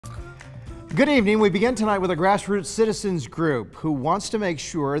Good evening. We begin tonight with a grassroots citizens group who wants to make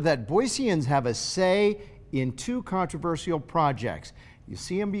sure that Boiseans have a say in two controversial projects. You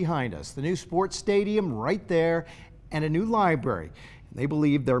see them behind us, the new sports stadium right there and a new library. They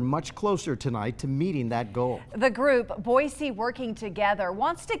believe they're much closer tonight to meeting that goal. The group, Boise Working Together,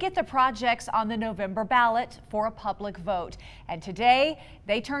 wants to get the projects on the November ballot for a public vote. And today,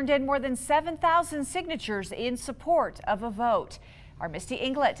 they turned in more than 7,000 signatures in support of a vote. Our Misty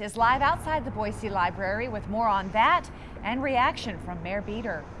Inglet is live outside the Boise Library with more on that and reaction from Mayor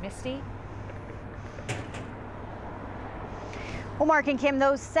Beater. Misty? Well, Mark and Kim,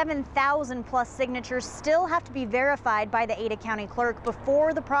 those 7,000 plus signatures still have to be verified by the Ada County Clerk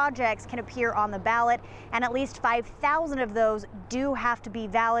before the projects can appear on the ballot, and at least 5,000 of those do have to be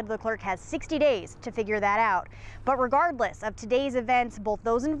valid. The clerk has 60 days to figure that out. But regardless of today's events, both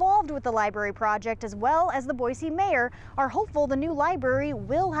those involved with the library project as well as the Boise mayor are hopeful the new library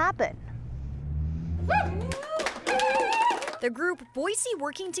will happen. The group Boise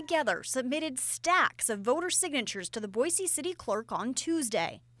Working Together submitted stacks of voter signatures to the Boise City Clerk on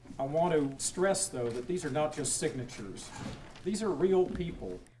Tuesday. I want to stress, though, that these are not just signatures. These are real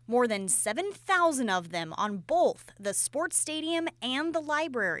people. More than 7,000 of them on both the sports stadium and the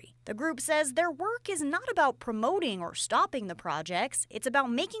library. The group says their work is not about promoting or stopping the projects. It's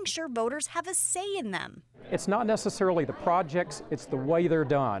about making sure voters have a say in them. It's not necessarily the projects, it's the way they're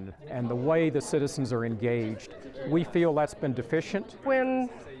done and the way the citizens are engaged. We feel that's been deficient. When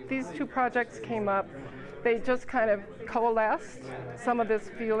these two projects came up, they just kind of coalesced some of this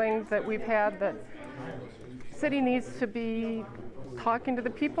feeling that we've had that city needs to be talking to the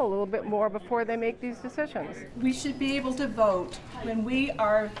people a little bit more before they make these decisions. We should be able to vote when we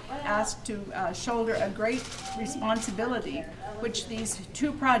are asked to shoulder a great responsibility, which these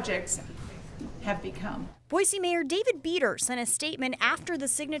two projects have become. Boise Mayor David Beater sent a statement after the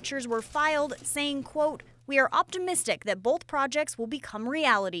signatures were filed saying, quote, "We are optimistic that both projects will become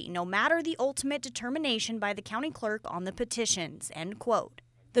reality, no matter the ultimate determination by the county clerk on the petitions," end quote.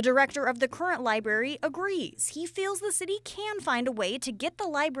 The director of the current library agrees. He feels the city can find a way to get the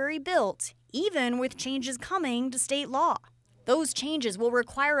library built, even with changes coming to state law. Those changes will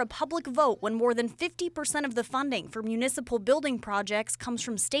require a public vote when more than 50% of the funding for municipal building projects comes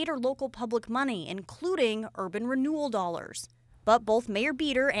from state or local public money, including urban renewal dollars. But both Mayor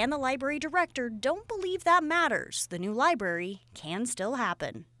Beater and the library director don't believe that matters. The new library can still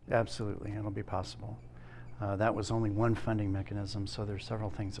happen. Absolutely, it'll be possible. That was only one funding mechanism, so there's several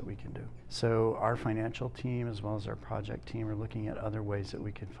things that we can do. So our financial team as well as our project team are looking at other ways that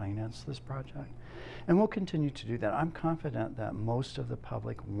we can finance this project. And we'll continue to do that. I'm confident that most of the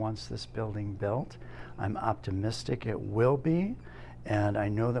public wants this building built. I'm optimistic it will be, and I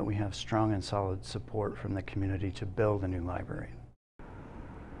know that we have strong and solid support from the community to build a new library.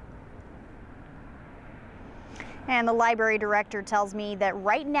 And the library director tells me that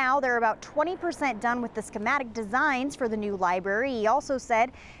right now they're about 20% done with the schematic designs for the new library. He also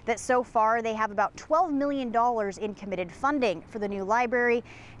said that so far they have about $12 million in committed funding for the new library.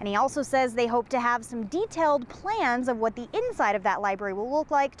 And he also says they hope to have some detailed plans of what the inside of that library will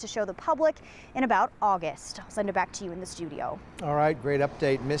look like to show the public in about August. I'll send it back to you in the studio. All right, great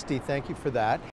update, Misty. Thank you for that.